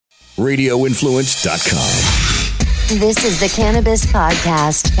radioinfluence.com. This is the Cannabis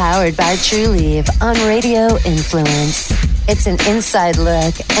Podcast, powered by Trulieve on Radio Influence. It's an inside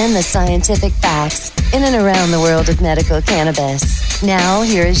look and the scientific facts in and around the world of medical cannabis. Now,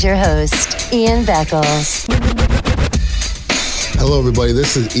 here is your host, Ian Beckles. Hello, everybody.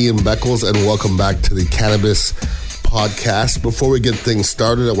 This is Ian Beckles, and welcome back to the Cannabis Podcast. Before we get things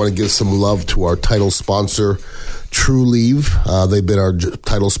started, I want to give some love to our title sponsor, Trulieve. They've been our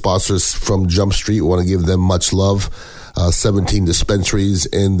title sponsors from Jump Street. We want to give them much love. 17 dispensaries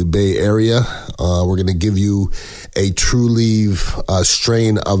in the Bay Area. We're going to give you a Trulieve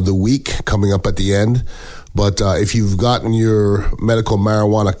strain of the week coming up at the end. But if you've gotten your medical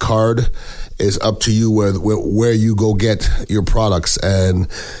marijuana card, it's up to you where you go get your products. And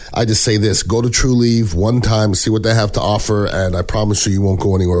I just say this, go to Trulieve one time, see what they have to offer, and I promise you won't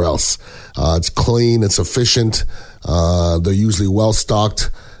go anywhere else. It's clean, it's efficient, they're usually well-stocked,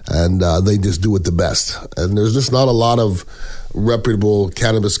 and they just do it the best. And there's just not a lot of reputable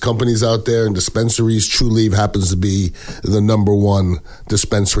cannabis companies out there and dispensaries. Trulieve happens to be the number one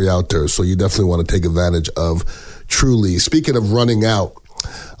dispensary out there, so you definitely want to take advantage of Trulieve. Speaking of running out,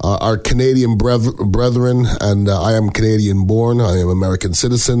 our Canadian brethren, and I am Canadian born, I am American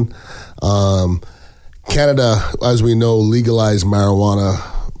citizen. Canada, as we know, legalized marijuana,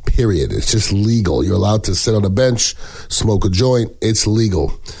 period. It's just legal. You're allowed to sit on a bench, smoke a joint. It's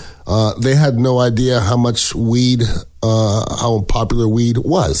legal. They had no idea how much weed, how popular weed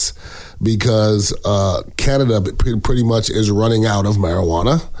was, because Canada pretty much is running out of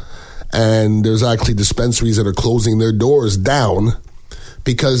marijuana, and there's actually dispensaries that are closing their doors down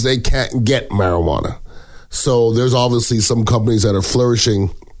because they can't get marijuana. So there's obviously some companies that are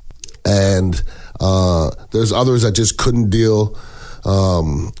flourishing, and there's others that just couldn't deal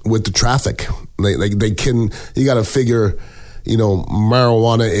with the traffic. They can, you got to figure,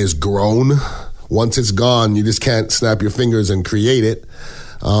 marijuana is grown. Once it's gone, you just can't snap your fingers and create it.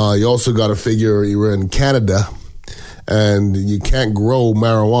 You also got to figure you're in Canada and you can't grow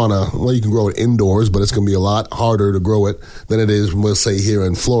marijuana. Well, you can grow it indoors, but it's going to be a lot harder to grow it than it is, we'll say, here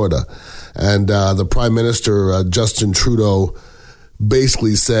in Florida. And the Prime Minister, Justin Trudeau,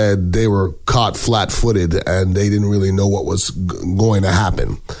 basically said they were caught flat-footed and they didn't really know what was going to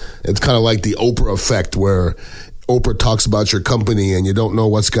happen. It's kind of like the Oprah effect, where Oprah talks about your company and you don't know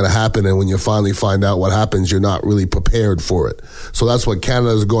what's going to happen, and when you finally find out what happens, you're not really prepared for it. So that's what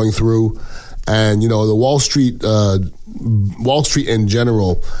Canada is going through. And, the Wall Street in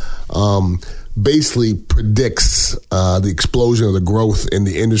general, basically predicts the explosion of the growth in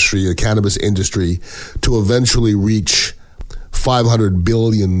the industry, the cannabis industry, to eventually reach $500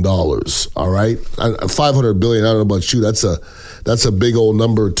 billion. All right. $500 billion. I don't know about you. That's a big old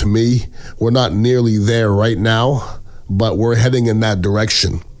number to me. We're not nearly there right now, but we're heading in that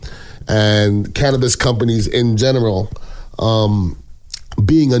direction. And cannabis companies in general,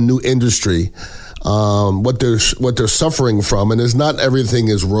 being a new industry, what they're suffering from, and is not everything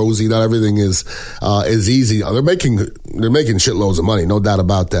is rosy, not everything is easy. They're making shitloads of money, no doubt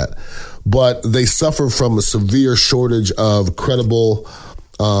about that. But they suffer from a severe shortage of credible,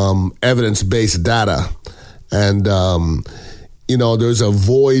 evidence-based data. And, there's a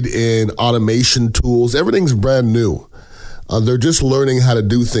void in automation tools. Everything's brand new. They're just learning how to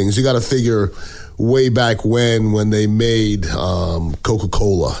do things. You got to figure way back when they made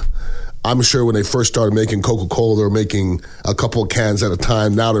Coca-Cola. I'm sure when they first started making Coca-Cola, they were making a couple of cans at a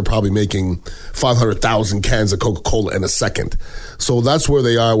time. Now they're probably making 500,000 cans of Coca-Cola in a second. So that's where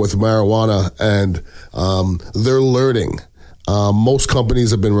they are with marijuana, and they're learning. Most companies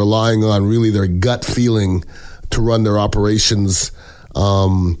have been relying on really their gut feeling to run their operations,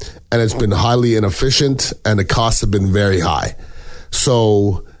 and it's been highly inefficient, and the costs have been very high.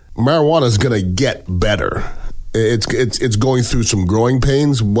 So marijuana is going to get better. It's going through some growing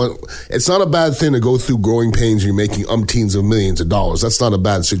pains. It's not a bad thing to go through growing pains. You're making umpteens of millions of dollars. That's not a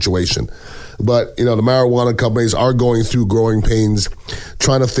bad situation. But, the marijuana companies are going through growing pains,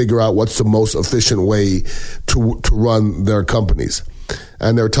 trying to figure out what's the most efficient way to run their companies.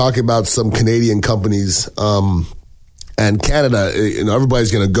 And they're talking about some Canadian companies, and Canada,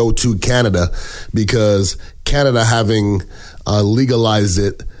 everybody's going to go to Canada because Canada having legalizing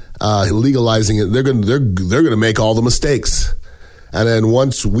it, they're going to make all the mistakes. And then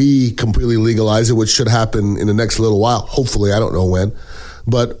once we completely legalize it, which should happen in the next little while, hopefully, I don't know when,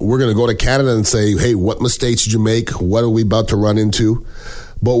 but we're going to go to Canada and say, hey, what mistakes did you make? What are we about to run into?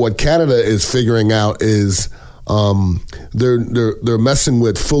 But what Canada is figuring out is they're messing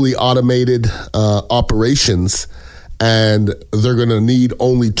with fully automated operations, and they're going to need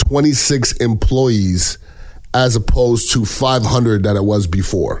only 26 employees as opposed to 500 that it was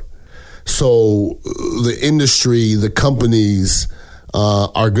before. So the industry, the companies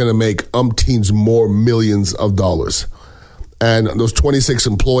are going to make umpteens more millions of dollars. And those 26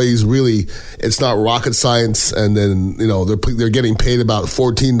 employees, really, it's not rocket science. And then, they're getting paid about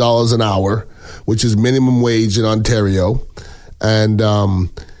 $14 an hour, which is minimum wage in Ontario. And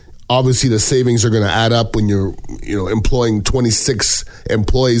obviously the savings are going to add up when you're, employing 26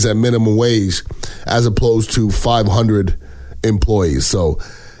 employees at minimum wage as opposed to 500 employees. So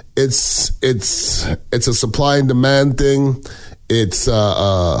it's a supply and demand thing. It's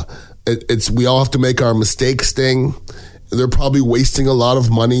we all have to make our mistakes thing. They're probably wasting a lot of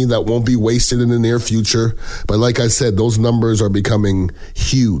money that won't be wasted in the near future. But like I said, those numbers are becoming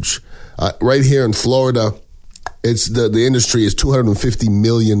huge. Right here in Florida, the industry is $250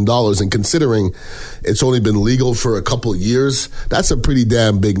 million. And considering it's only been legal for a couple of years, that's a pretty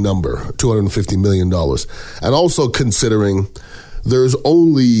damn big number, $250 million. And also considering there's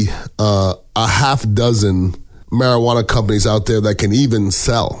only a half dozen marijuana companies out there that can even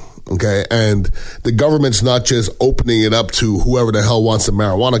sell. Okay, and the government's not just opening it up to whoever the hell wants a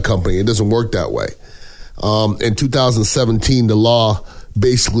marijuana company. It doesn't work that way. In 2017, the law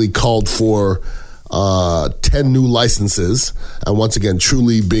basically called for 10 new licenses, and once again,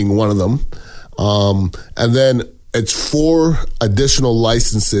 Trulieve being one of them. And then it's 4 additional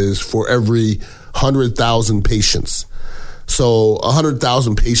licenses for every 100,000 patients. So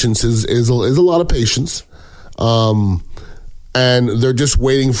 100,000 patients is a lot of patients. And they're just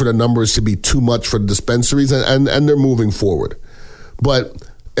waiting for the numbers to be too much for the dispensaries, and they're moving forward. But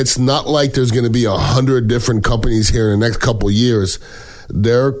it's not like there's going to be 100 different companies here in the next couple of years.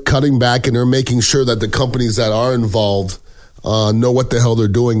 They're cutting back, and they're making sure that the companies that are involved know what the hell they're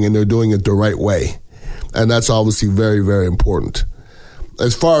doing, and they're doing it the right way. And that's obviously very, very important.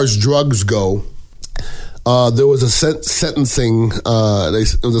 As far as drugs go, there was a sentencing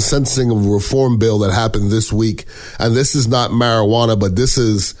of a reform bill that happened this week, and this is not marijuana, but this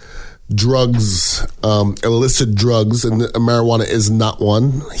is drugs, illicit drugs, and marijuana is not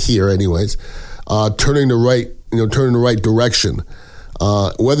one here, anyways. Turning the right direction.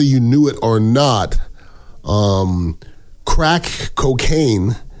 Whether you knew it or not, crack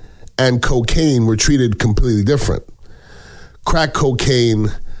cocaine and cocaine were treated completely different. Crack cocaine.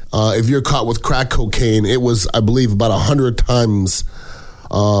 If you're caught with crack cocaine, it was, I believe, about 100 times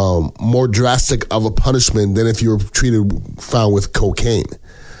more drastic of a punishment than if you were found with cocaine.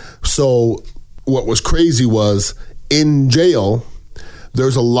 So what was crazy was in jail,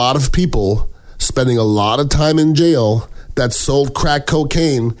 there's a lot of people spending a lot of time in jail that sold crack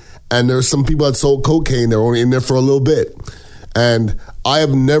cocaine, and there's some people that sold cocaine, they're only in there for a little bit. And I have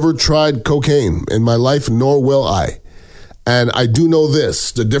never tried cocaine in my life, nor will I. And I do know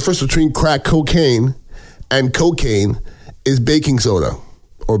this, the difference between crack cocaine and cocaine is baking soda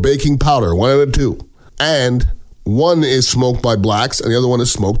or baking powder, one of the two. And one is smoked by blacks and the other one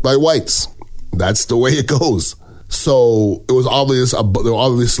is smoked by whites. That's the way it goes. So it was obvious, there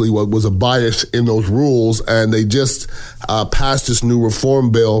obviously was a bias in those rules, and they just passed this new reform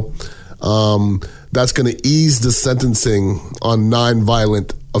bill that's going to ease the sentencing on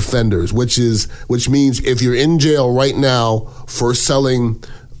non-violent offenders, which means if you're in jail right now for selling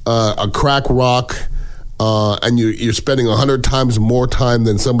a crack rock and you're spending 100 times more time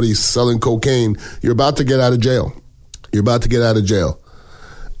than somebody selling cocaine, you're about to get out of jail. You're about to get out of jail.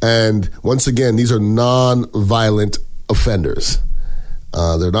 And once again, these are non-violent offenders.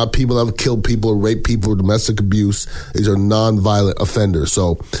 They're not people that have killed people or raped people or domestic abuse. These are non-violent offenders.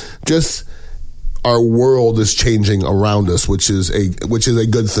 So just our world is changing around us, which is a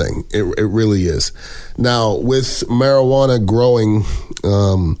good thing. It really is. Now, with marijuana growing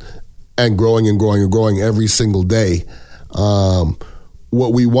and growing and growing and growing every single day,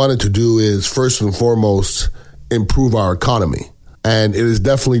 what we wanted to do is first and foremost improve our economy, and it is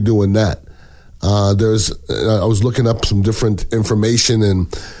definitely doing that. I was looking up some different information,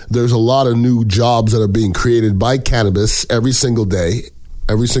 and there's a lot of new jobs that are being created by cannabis every single day,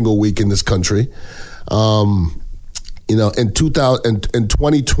 every single week in this country. In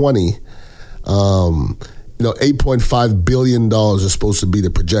 2020, $8.5 billion is supposed to be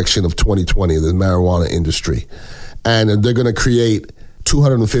the projection of 2020, the marijuana industry. And they're going to create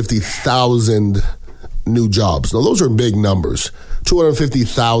 250,000 new jobs. Now, those are big numbers.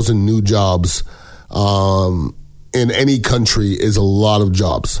 250,000 new jobs in any country is a lot of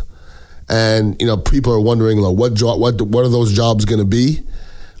jobs. And, people are wondering, what are those jobs going to be?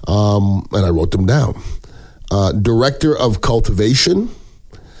 And I wrote them down. Director of cultivation.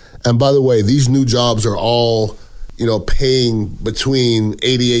 And by the way, these new jobs are all, paying between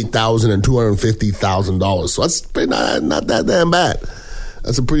 $88,000 and $250,000. So that's not that damn bad.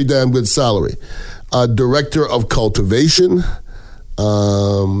 That's a pretty damn good salary. Director of cultivation,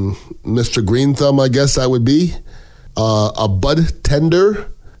 Mr. Green Thumb, I guess that would be. A bud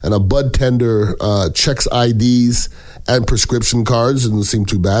tender, and a bud tender checks IDs and prescription cards. Doesn't seem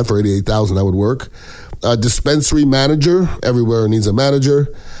too bad. For $88,000, that would work. Dispensary manager. Everywhere needs a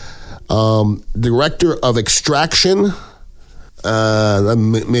manager. Director of extraction.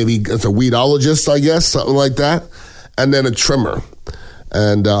 Maybe it's a weedologist, I guess, something like that. And then a trimmer.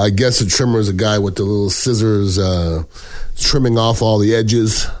 And I guess a trimmer is a guy with the little scissors trimming off all the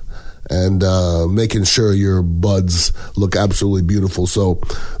edges and making sure your buds look absolutely beautiful. So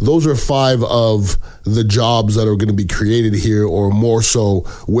those are 5 of the jobs that are going to be created here, or more so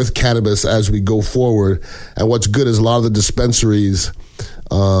with cannabis as we go forward. And what's good is a lot of the dispensaries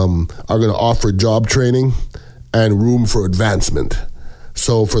are going to offer job training and room for advancement.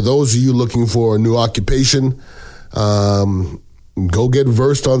 So for those of you looking for a new occupation, go get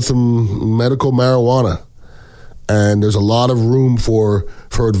versed on some medical marijuana. And there's a lot of room for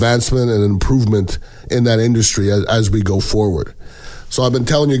advancement and improvement in that industry as we go forward. So I've been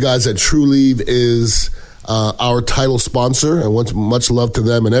telling you guys that Trulieve is our title sponsor, and much love to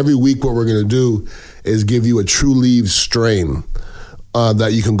them. And every week what we're going to do is give you a Trulieve strain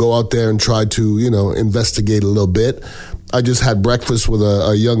that you can go out there and try to, investigate a little bit. I just had breakfast with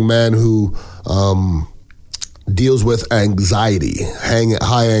a young man who deals with anxiety,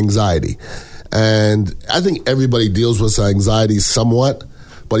 high anxiety. And I think everybody deals with anxiety somewhat,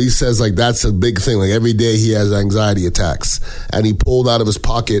 but he says like that's a big thing. Like every day he has anxiety attacks. And he pulled out of his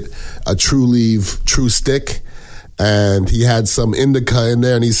pocket a Trulieve True Stick, and he had some indica in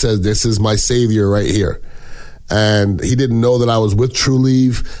there, and he says, "This is my savior right here." And he didn't know that I was with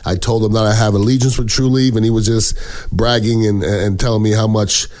Trulieve. I told him that I have allegiance with Trulieve, and he was just bragging and telling me how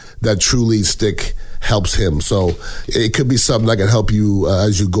much that Trulieve stick helps him. So it could be something that can help you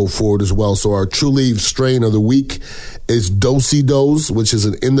as you go forward as well. So our Trulieve strain of the week is Do-Si-Dos, which is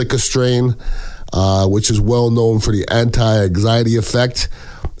an indica strain, which is well known for the anti-anxiety effect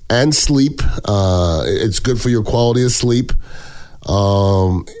and sleep. It's good for your quality of sleep.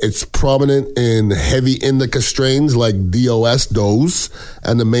 It's prominent in heavy indica strains like Dose,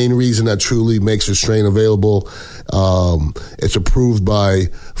 and the main reason that Trulieve makes a strain available, it's approved by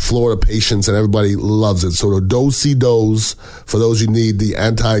Florida patients and everybody loves it. So the Do-Si-Dos, for those who need the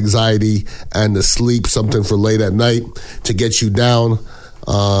anti-anxiety and the sleep, something for late at night to get you down,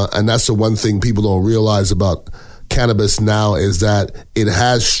 and that's the one thing people don't realize about cannabis now is that it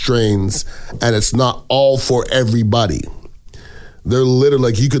has strains and it's not all for everybody. They're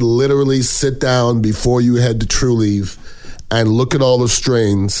literally, like, you could literally sit down before you head to Trulieve and look at all the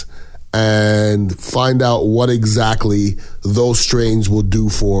strains and find out what exactly those strains will do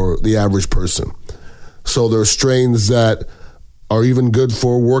for the average person. So there are strains that are even good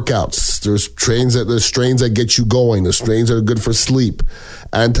for workouts. There's strains that get you going. There's strains that are good for sleep,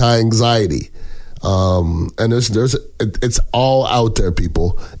 anti-anxiety. And it's all out there,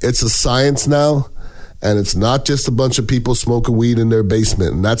 people. It's a science now. And it's not just a bunch of people smoking weed in their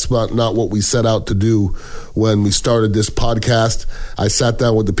basement. And that's not what we set out to do when we started this podcast. I sat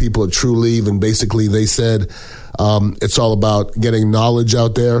down with the people at Trulieve, and basically they said it's all about getting knowledge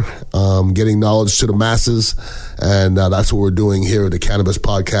out there, getting knowledge to the masses. And that's what we're doing here at the Cannabis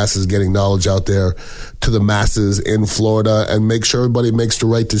Podcast, is getting knowledge out there to the masses in Florida and make sure everybody makes the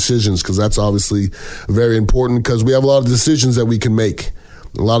right decisions, because that's obviously very important, because we have a lot of decisions that we can make.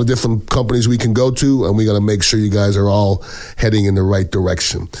 A lot of different companies we can go to, and we got to make sure you guys are all heading in the right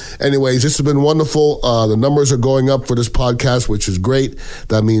direction. Anyways, this has been wonderful. The numbers are going up for this podcast, which is great.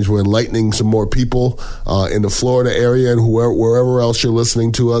 That means we're enlightening some more people in the Florida area and wherever else you're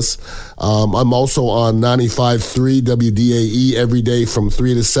listening to us. I'm also on 95.3 WDAE every day from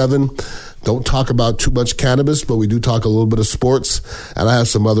 3 to 7. Don't talk about too much cannabis, but we do talk a little bit of sports. And I have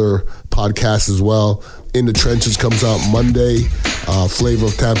some other podcasts as well. In the Trenches comes out Monday. Flavor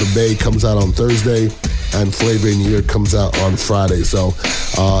of Tampa Bay comes out on Thursday. And Flavor in Your Ear comes out on Friday. So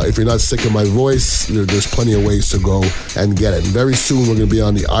if you're not sick of my voice, there's plenty of ways to go and get it. And very soon we're going to be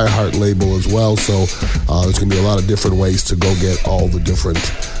on the iHeart label as well. So there's going to be a lot of different ways to go get all the different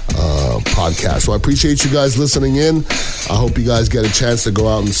podcasts. So I appreciate you guys listening in. I hope you guys get a chance to go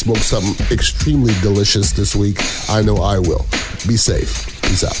out and smoke something extremely delicious this week. I know I will. Be safe.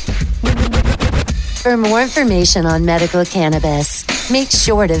 Peace out. For more information on medical cannabis, make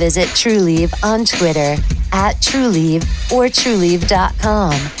sure to visit Trulieve on Twitter @Trulieve or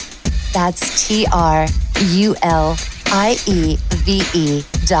Trulieve.com. That's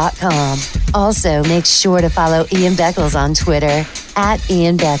TRULIEVE.com. Also, make sure to follow Ian Beckles on Twitter at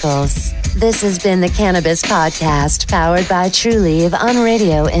Ian Beckles. This has been the Cannabis Podcast, powered by Trulieve on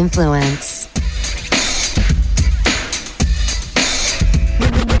Radio Influence.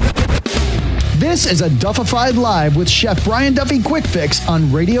 This is a Duffified Live with Chef Brian Duffy Quick Fix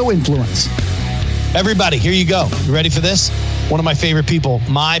on Radio Influence. Everybody, here you go. You ready for this? One of my favorite people,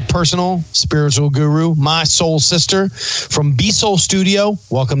 my personal spiritual guru, my soul sister from B-Soul Studio.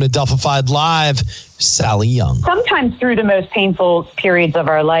 Welcome to Duffified Live, Sally Young. Sometimes through the most painful periods of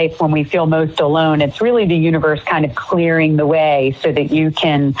our life when we feel most alone, it's really the universe kind of clearing the way so that you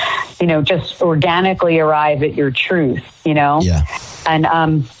can, just organically arrive at your truth, Yeah.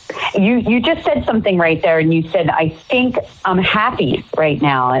 And you just said something right there, and you said, I think I'm happy right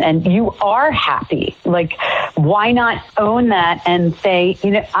now. And you are happy. Like, why not own that and say,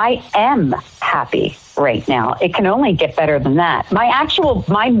 I am happy right now. It can only get better than that.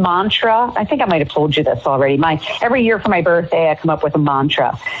 My mantra, I think I might have told you this already. Every year for my birthday, I come up with a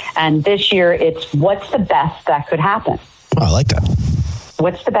mantra. And this year it's, what's the best that could happen? Oh, I like that.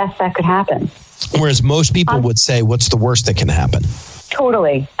 What's the best that could happen? Whereas most people would say, what's the worst that can happen?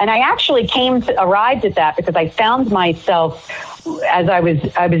 Totally. And I actually arrived at that because I found myself as I was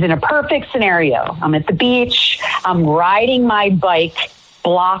in a perfect scenario. I'm at the beach. I'm riding my bike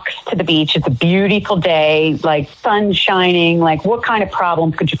blocks to the beach. It's a beautiful day, like sun shining, like what kind of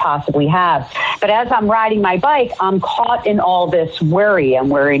problems could you possibly have? But as I'm riding my bike, I'm caught in all this worry. I'm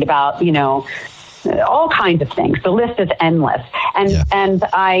worried about, all kinds of things. The list is endless. And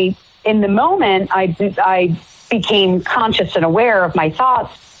in the moment, I became conscious and aware of my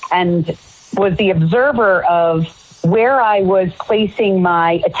thoughts and was the observer of where I was placing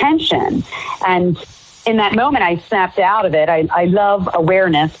my attention. And in that moment, I snapped out of it. I love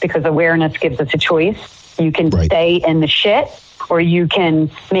awareness because awareness gives us a choice. You can stay in the shit, or you can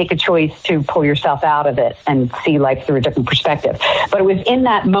make a choice to pull yourself out of it and see life through a different perspective. But it was in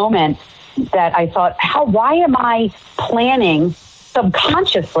that moment that I thought, why am I planning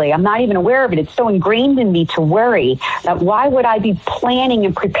subconsciously? I'm not even aware of it. It's so ingrained in me to worry that why would I be planning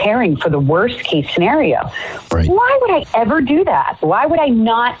and preparing for the worst case scenario? Right. Why would I ever do that? Why would I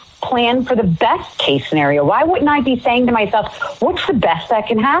not plan for the best case scenario? Why wouldn't I be saying to myself, what's the best that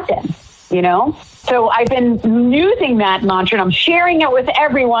can happen? So I've been using that mantra and I'm sharing it with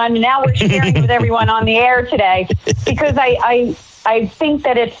everyone. And now we're sharing it with everyone on the air today because I think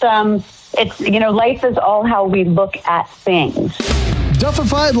that it's life is all how we look at things.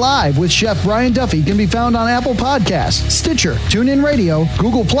 Duffified Live with Chef Brian Duffy can be found on Apple Podcasts, Stitcher, TuneIn Radio,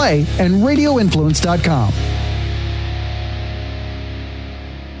 Google Play, and RadioInfluence.com.